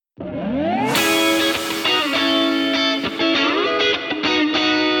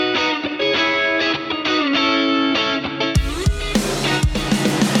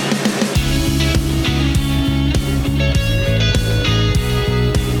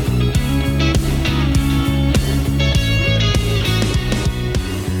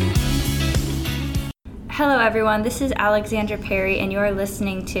everyone. This is Alexandra Perry, and you're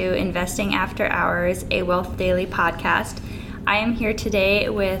listening to Investing After Hours, a Wealth Daily podcast. I am here today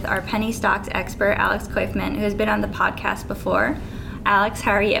with our penny stocks expert, Alex Koyfman, who has been on the podcast before. Alex,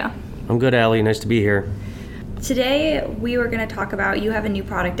 how are you? I'm good, Allie. Nice to be here. Today, we were going to talk about, you have a new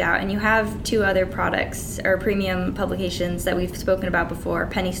product out, and you have two other products or premium publications that we've spoken about before,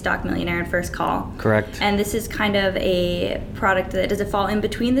 Penny Stock Millionaire and First Call. Correct. And this is kind of a product that, does it fall in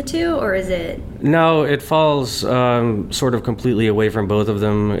between the two, or is it? No, it falls sort of completely away from both of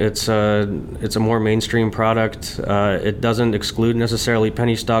them. It's a more mainstream product. It doesn't exclude necessarily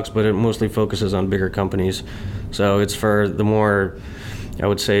penny stocks, but it mostly focuses on bigger companies. So it's for the more, I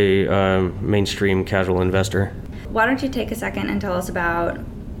would say, mainstream casual investor. Why don't you take a second and tell us about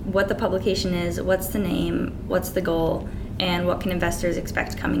what the publication is, what's the name, what's the goal, and what can investors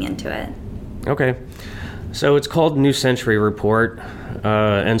expect coming into it? Okay. So it's called New Century Report,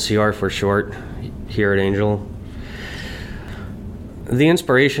 NCR for short, here at Angel. The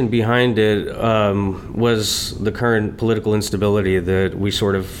inspiration behind it was the current political instability that we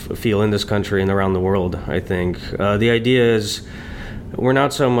sort of feel in this country and around the world, I think. The idea is we're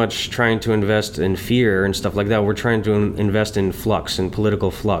not so much trying to invest in fear and stuff like that. We're trying to invest in flux, in political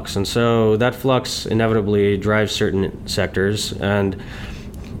flux. And so that flux inevitably drives certain sectors. And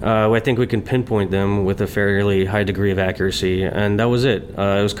I think we can pinpoint them with a fairly high degree of accuracy. And that was it. It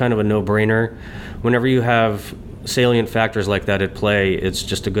was kind of a no-brainer. Whenever you have salient factors like that at play, it's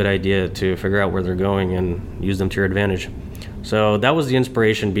just a good idea to figure out where they're going and use them to your advantage. So that was the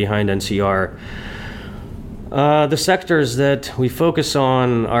inspiration behind NCR. The sectors that we focus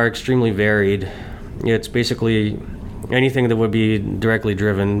on are extremely varied. It's basically anything that would be directly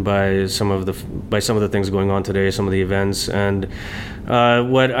driven by some of the things going on today, some of the events, and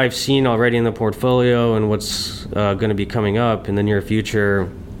what I've seen already in the portfolio and what's going to be coming up in the near future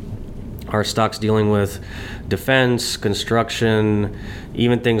are stocks dealing with defense, construction,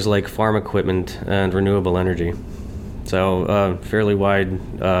 even things like farm equipment and renewable energy. So fairly wide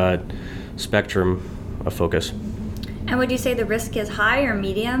spectrum of focus. And would you say the risk is high or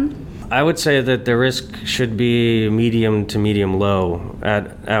medium? I would say that the risk should be medium to medium low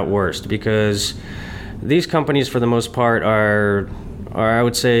at worst, because these companies for the most part are I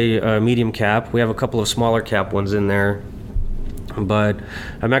would say medium cap. We have a couple of smaller cap ones in there, but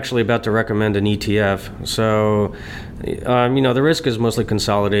I'm actually about to recommend an ETF. So the risk is mostly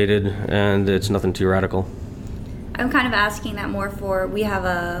consolidated and it's nothing too radical. I'm kind of asking that more for, we have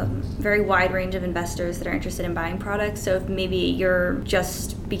a very wide range of investors that are interested in buying products. So if maybe you're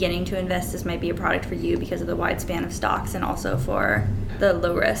just beginning to invest, this might be a product for you because of the wide span of stocks and also for the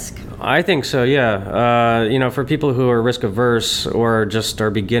low risk. I think so, yeah. For people who are risk averse or just are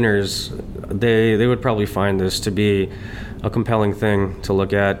beginners, they would probably find this to be a compelling thing to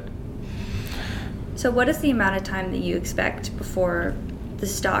look at. So what is the amount of time that you expect before the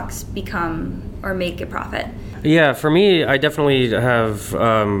stocks become or make a profit? Yeah, for me, I definitely have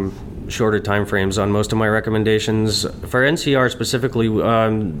shorter time frames on most of my recommendations. For NCR specifically,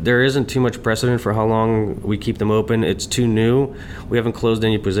 there isn't too much precedent for how long we keep them open. It's too new. We haven't closed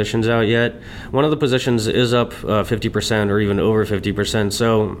any positions out yet. One of the positions is up 50% or even over 50%,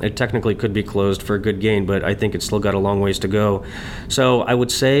 so it technically could be closed for a good gain, but I think it's still got a long ways to go. So I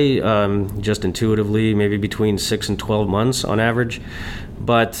would say just intuitively, maybe between 6 and 12 months on average,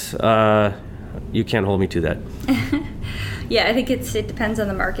 but you can't hold me to that. Yeah, I think it depends on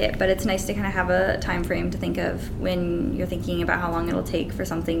the market, but it's nice to kind of have a time frame to think of when you're thinking about how long it'll take for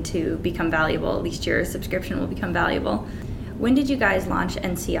something to become valuable. At least your subscription will become valuable. When did you guys launch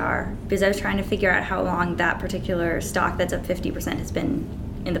NCR? Because I was trying to figure out how long that particular stock that's up 50% has been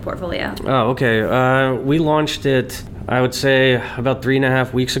in the portfolio. Oh, okay. We launched it, I would say, about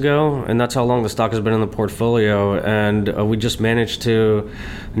 3.5 weeks ago, and that's how long the stock has been in the portfolio. And we just managed to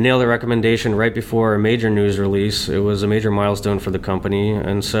nail the recommendation right before a major news release. It was a major milestone for the company,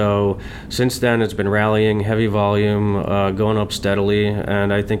 and so since then it's been rallying, heavy volume, going up steadily,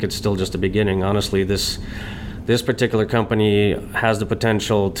 and I think it's still just a beginning. Honestly, this particular company has the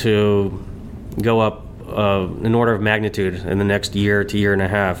potential to go up an order of magnitude in the next year to year and a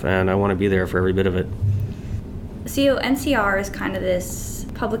half, and I want to be there for every bit of it. So NCR is kind of this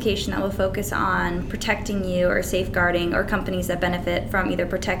publication that will focus on protecting you or safeguarding, or companies that benefit from either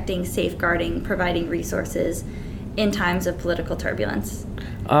protecting, safeguarding, providing resources in times of political turbulence.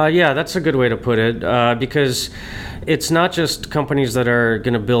 Yeah, that's a good way to put it, because it's not just companies that are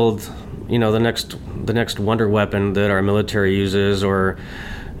going to build, the next wonder weapon that our military uses, or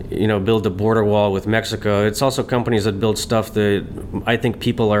build a border wall with Mexico. It's also companies that build stuff that I think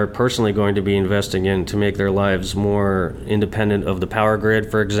people are personally going to be investing in to make their lives more independent of the power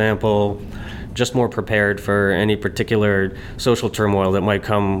grid, for example, just more prepared for any particular social turmoil that might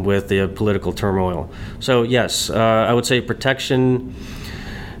come with the political turmoil. So yes, I would say protection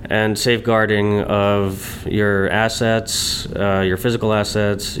and safeguarding of your assets, your physical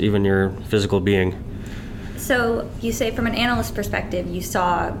assets, even your physical being. So you say from an analyst perspective, you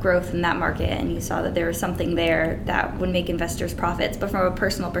saw growth in that market and you saw that there was something there that would make investors profits. But from a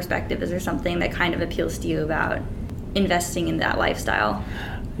personal perspective, is there something that kind of appeals to you about investing in that lifestyle?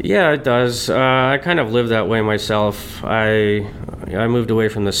 Yeah, it does. I kind of live that way myself. I moved away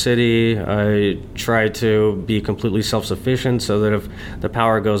from the city. I try to be completely self-sufficient so that if the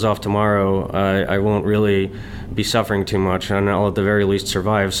power goes off tomorrow, I won't really be suffering too much, and I'll at the very least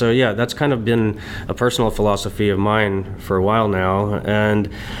survive. So yeah, that's kind of been a personal philosophy of mine for a while now, and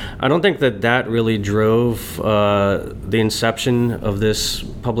I don't think that really drove the inception of this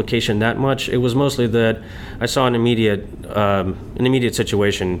publication that much. It was mostly that I saw an immediate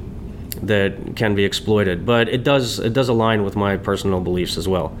situation that can be exploited, but it does align with my personal beliefs as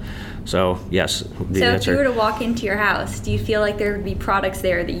well. So yes, the answer. If you were to walk into your house, do you feel like there would be products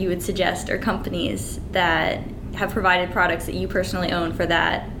there that you would suggest, or companies that have provided products that you personally own for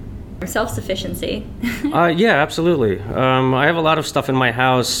that self-sufficiency? Yeah, absolutely. I have a lot of stuff in my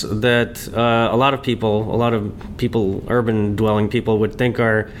house that a lot of people, urban dwelling people, would think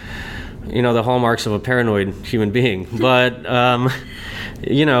are, the hallmarks of a paranoid human being. But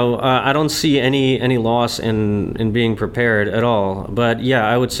I don't see any loss in being prepared at all. But yeah,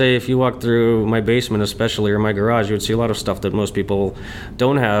 I would say if you walk through my basement especially, or my garage, you would see a lot of stuff that most people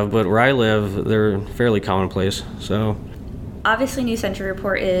don't have, but where I live, they're fairly commonplace. So obviously, New Century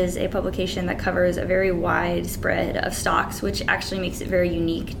Report is a publication that covers a very wide spread of stocks, which actually makes it very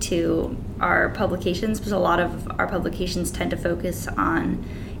unique to our publications, because a lot of our publications tend to focus on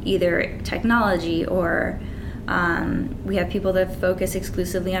either technology or we have people that focus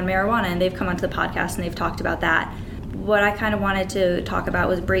exclusively on marijuana, and they've come onto the podcast and they've talked about that. What I kind of wanted to talk about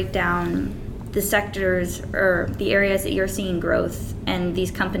was break down the sectors or the areas that you're seeing growth and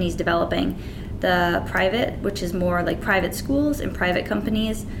these companies developing. The private, which is more like private schools and private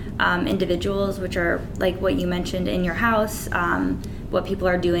companies, individuals, which are like what you mentioned in your house, what people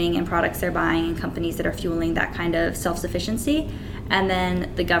are doing and products they're buying, and companies that are fueling that kind of self-sufficiency, and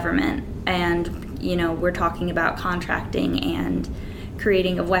then the government. And we're talking about contracting and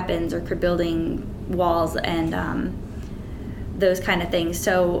creating of weapons or building walls and those kind of things.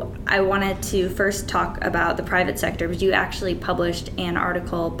 So I wanted to first talk about the private sector, because you actually published an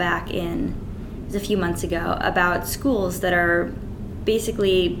article back in a few months ago about schools that are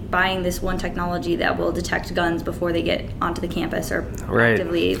basically buying this one technology that will detect guns before they get onto the campus or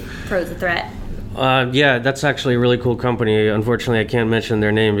actively pose a threat. Yeah, that's actually a really cool company. Unfortunately, I can't mention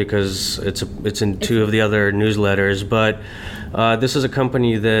their name because it's in two of the other newsletters. But this is a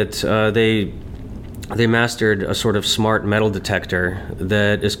company that they mastered a sort of smart metal detector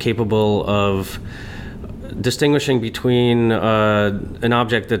that is capable of distinguishing between an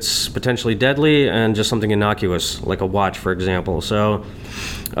object that's potentially deadly and just something innocuous, like a watch, for example. So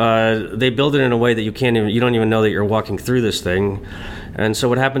they build it in a way that you don't even know that you're walking through this thing. And so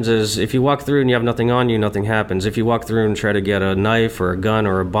what happens is, if you walk through and you have nothing on you, nothing happens. If you walk through and try to get a knife or a gun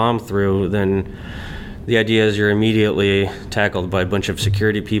or a bomb through, then the idea is you're immediately tackled by a bunch of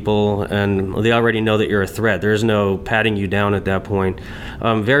security people, and they already know that you're a threat. There's no patting you down at that point.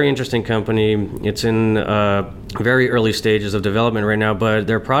 Very interesting company. It's in very early stages of development right now, but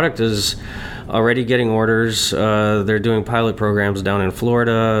their product is already getting orders. They're doing pilot programs down in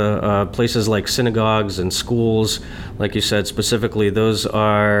Florida, places like synagogues and schools. Like you said, specifically, those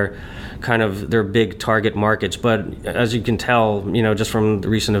are kind of their big target markets. But as you can tell, just from the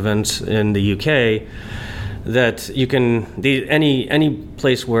recent events in the UK, that you can any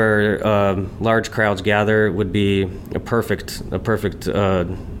place where large crowds gather would be a perfect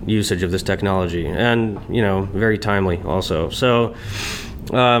usage of this technology, and very timely also. So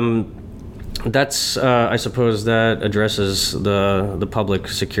that's I suppose that addresses the public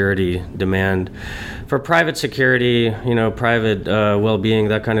security demand. For private security, private well-being,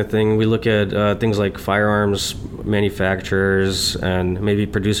 that kind of thing, we look at things like firearms manufacturers and maybe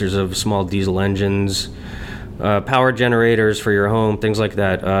producers of small diesel engines, power generators for your home, things like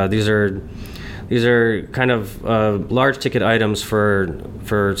that. These are kind of large ticket items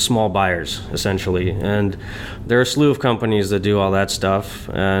for small buyers, essentially. And there are a slew of companies that do all that stuff,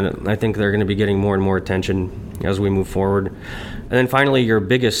 and I think they're going to be getting more and more attention as we move forward. And then finally, your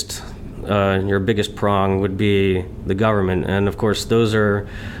biggest prong would be the government, and of course those are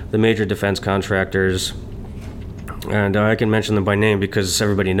the major defense contractors. And I can mention them by name because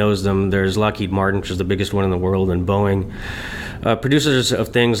everybody knows them. There's Lockheed Martin, which is the biggest one in the world, and Boeing. Producers of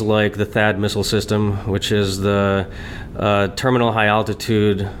things like the THAAD missile system, which is the Terminal High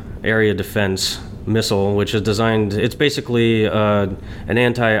Altitude Area Defense missile, which is designed, it's basically an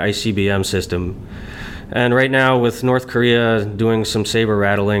anti-ICBM system. And right now with North Korea doing some saber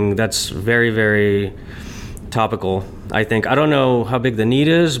rattling, that's very, very topical, I think. I don't know how big the need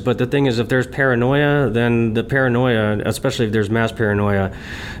is, but the thing is, if there's paranoia, then the paranoia, especially if there's mass paranoia,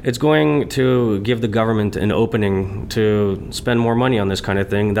 it's going to give the government an opening to spend more money on this kind of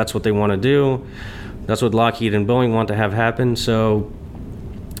thing. That's what they want to do. That's what Lockheed and Boeing want to have happen. So,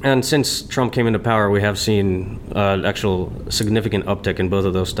 and since Trump came into power, we have seen actual significant uptick in both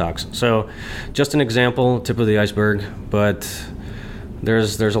of those stocks. So, just an example, tip of the iceberg, but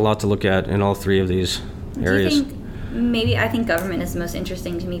there's a lot to look at in all three of these areas. Do you think, I think government is the most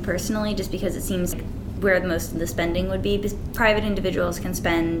interesting to me personally, just because it seems like where most of the spending would be. Because private individuals can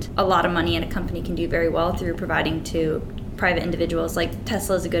spend a lot of money, and a company can do very well through providing to private individuals. Like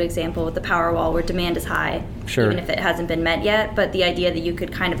Tesla is a good example with the Powerwall, where demand is high, sure, even if it hasn't been met yet. But the idea that you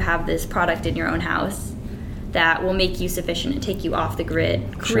could kind of have this product in your own house that will make you sufficient and take you off the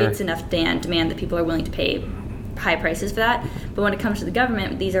grid creates sure enough demand that people are willing to pay high prices for that. But when it comes to the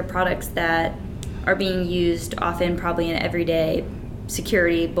government, these are products that are being used often probably in everyday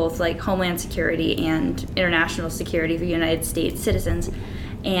security, both like homeland security and international security for United States citizens.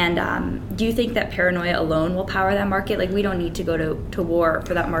 And do you think that paranoia alone will power that market? Like, we don't need to go to war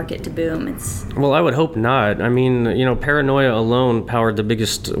for that market to boom. Well, I would hope not. I mean, paranoia alone powered the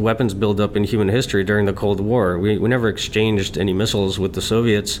biggest weapons buildup in human history during the Cold War. We never exchanged any missiles with the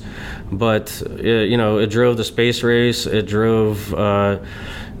Soviets, but it drove the space race. It drove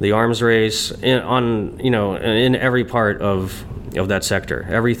the arms race in every part of that sector,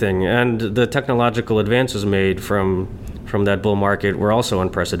 everything. And the technological advances made from that bull market were also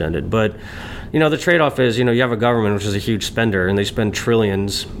unprecedented. But, the trade-off is, you have a government which is a huge spender, and they spend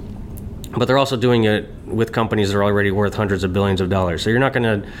trillions, but they're also doing it with companies that are already worth hundreds of billions of dollars. So you're not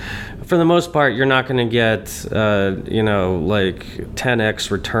going to, for the most part, you're not going to get,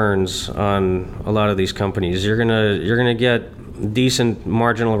 10x returns on a lot of these companies. You're gonna get decent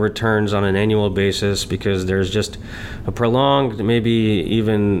marginal returns on an annual basis because there's just a prolonged, maybe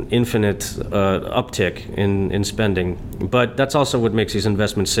even infinite uptick in spending. But that's also what makes these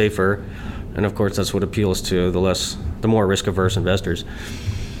investments safer, and of course that's what appeals to the more risk-averse investors.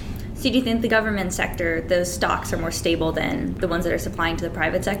 So do you think the government sector, those stocks are more stable than the ones that are supplying to the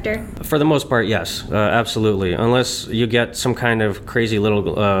private sector? For the most part, yes, absolutely. Unless you get some kind of crazy little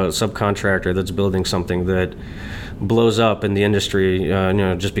subcontractor that's building something that blows up in the industry,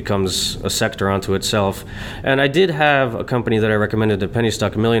 just becomes a sector unto itself. And I did have a company that I recommended to Penny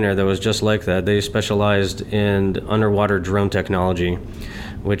Stock Millionaire that was just like that. They specialized in underwater drone technology,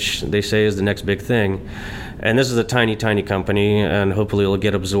 which they say is the next big thing. And this is a tiny, tiny company, and hopefully it'll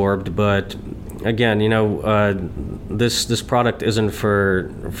get absorbed. But again, this product isn't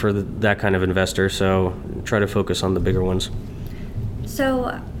for that kind of investor, so try to focus on the bigger ones.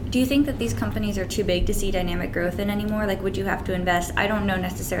 So do you think that these companies are too big to see dynamic growth in anymore? Like, would you have to invest? I don't know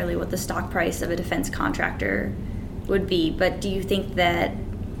necessarily what the stock price of a defense contractor would be, but do you think that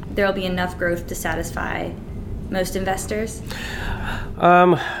there'll be enough growth to satisfy most investors?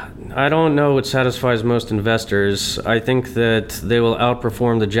 I don't know what satisfies most investors. I think that they will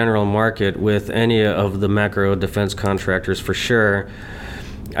outperform the general market with any of the macro defense contractors for sure.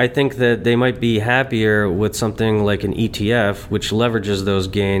 I think that they might be happier with something like an ETF, which leverages those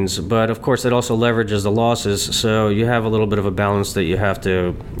gains, but of course it also leverages the losses, so you have a little bit of a balance that you have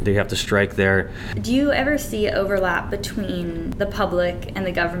to strike there. Do you ever see overlap between the public and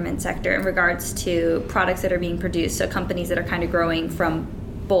the government sector in regards to products that are being produced, so companies that are kind of growing from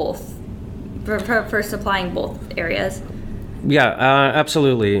both, for supplying both areas? Yeah,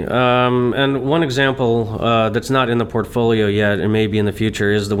 absolutely. And one example that's not in the portfolio yet and maybe in the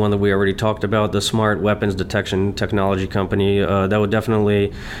future is the one that we already talked about, the smart weapons detection technology company. That would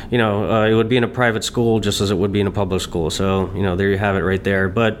definitely, it would be in a private school just as it would be in a public school. So, there you have it right there.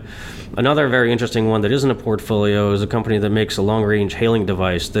 But another very interesting one that is in a portfolio is a company that makes a long-range hailing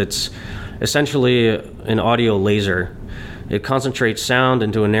device that's essentially an audio laser. It concentrates sound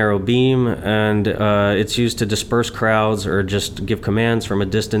into a narrow beam, and it's used to disperse crowds or just give commands from a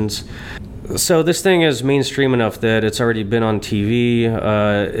distance. So this thing is mainstream enough that it's already been on TV.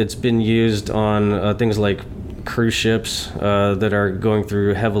 It's been used on things like cruise ships that are going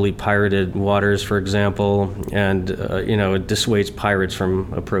through heavily pirated waters, for example, and it dissuades pirates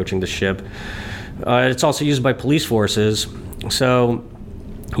from approaching the ship. It's also used by police forces. So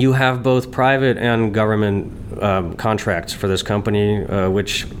you have both private and government contracts for this company,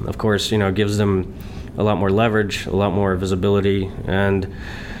 which, of course, gives them a lot more leverage, a lot more visibility, and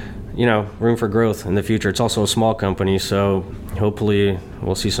room for growth in the future. It's also a small company, so hopefully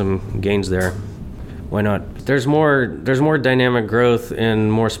we'll see some gains there. Why not? There's more dynamic growth in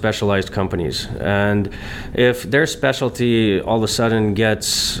more specialized companies, and if their specialty all of a sudden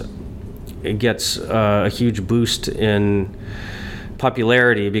gets a huge boost in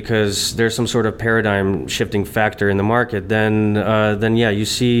popularity because there's some sort of paradigm shifting factor in the market, then yeah, you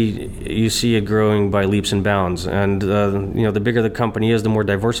see it growing by leaps and bounds. And the bigger the company is, the more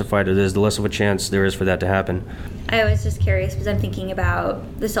diversified it is, the less of a chance there is for that to happen. I was just curious because I'm thinking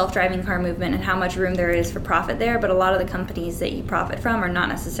about the self-driving car movement and how much room there is for profit there, but a lot of the companies that you profit from are not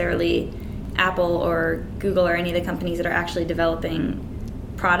necessarily Apple or Google or any of the companies that are actually developing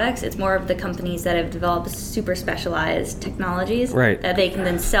products. It's more of the companies that have developed super specialized technologies that they can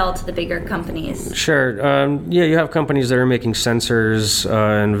then sell to the bigger companies. Sure. Yeah, you have companies that are making sensors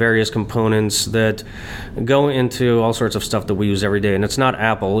and various components that go into all sorts of stuff that we use every day. And it's not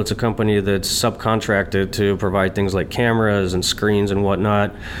Apple. It's a company that's subcontracted to provide things like cameras and screens and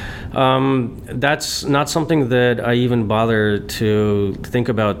whatnot. That's not something that I even bother to think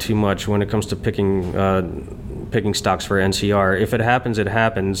about too much when it comes to picking stocks for NCR. If it happens, it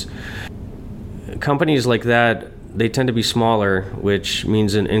happens. Companies like that, they tend to be smaller, which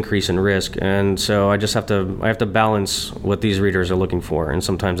means an increase in risk. And so I have to balance what these readers are looking for, and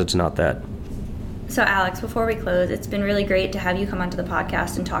sometimes it's not that. So Alex, before we close, it's been really great to have you come onto the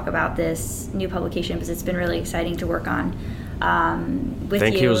podcast and talk about this new publication, because it's been really exciting to work on with you.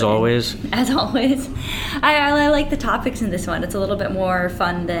 Thank you, as always. As always. I like the topics in this one. It's a little bit more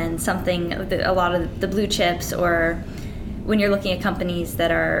fun than a lot of the blue chips, or when you're looking at companies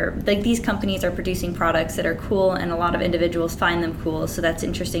that are, like, these companies are producing products that are cool and a lot of individuals find them cool, so that's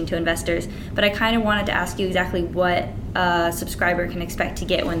interesting to investors. But I kind of wanted to ask you exactly what a subscriber can expect to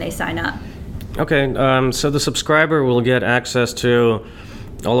get when they sign up. Okay, so the subscriber will get access to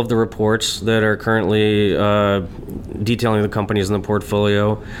all of the reports that are currently detailing the companies in the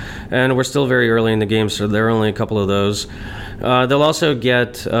portfolio. And we're still very early in the game, so there are only a couple of those. They'll also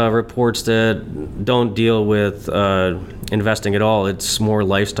get reports that don't deal with investing at all. It's more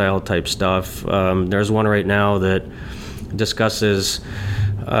lifestyle type stuff. There's one right now that discusses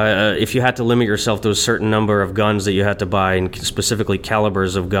if you had to limit yourself to a certain number of guns that you had to buy, and specifically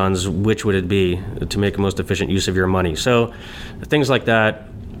calibers of guns, which would it be to make the most efficient use of your money? So things like that.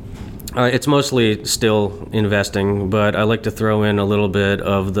 It's mostly still investing, but I like to throw in a little bit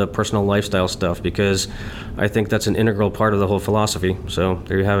of the personal lifestyle stuff because I think that's an integral part of the whole philosophy. So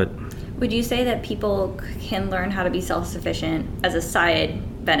there you have it. Would you say that people can learn how to be self-sufficient as a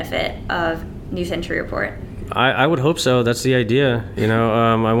side benefit of New Century Report? I would hope so. That's the idea.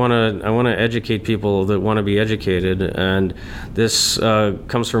 I want to educate people that want to be educated, and this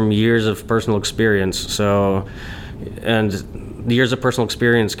comes from years of personal experience. So, and the years of personal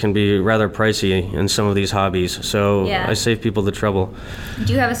experience can be rather pricey in some of these hobbies. So yeah. I save people the trouble.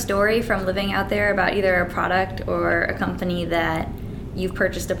 Do you have a story from living out there about either a product or a company that you've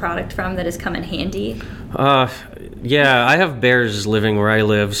purchased a product from that has come in handy? Yeah, I have bears living where I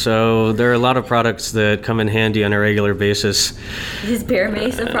live, so there are a lot of products that come in handy on a regular basis. Is Bear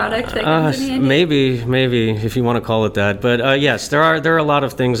Mace a product that comes in handy? Maybe, if you want to call it that. But yes, there are a lot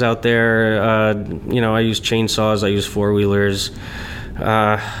of things out there. I use chainsaws, I use four-wheelers,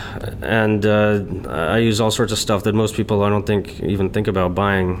 and I use all sorts of stuff that most people I don't think even think about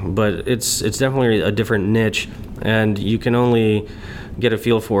buying. But it's definitely a different niche, and you can only get a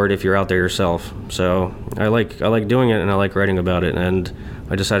feel for it if you're out there yourself. So I like doing it, and I like writing about it, and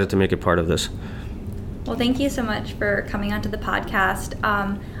I decided to make it part of this. Well, thank you so much for coming onto the podcast.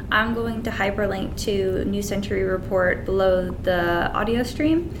 I'm going to hyperlink to New Century Report below the audio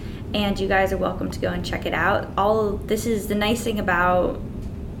stream, and you guys are welcome to go and check it out. This is the nice thing about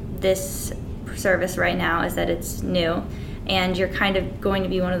this service right now, is that it's new, and you're kind of going to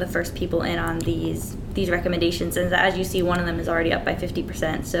be one of the first people in on these recommendations, and as you see, one of them is already up by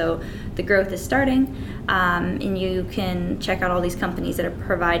 50%, so the growth is starting, and you can check out all these companies that are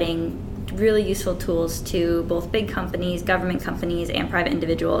providing really useful tools to both big companies, government companies, and private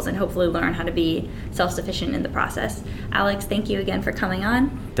individuals, and hopefully learn how to be self-sufficient in the process. Alex, thank you again for coming on.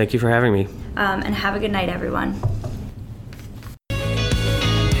 Thank you for having me. And have a good night, everyone.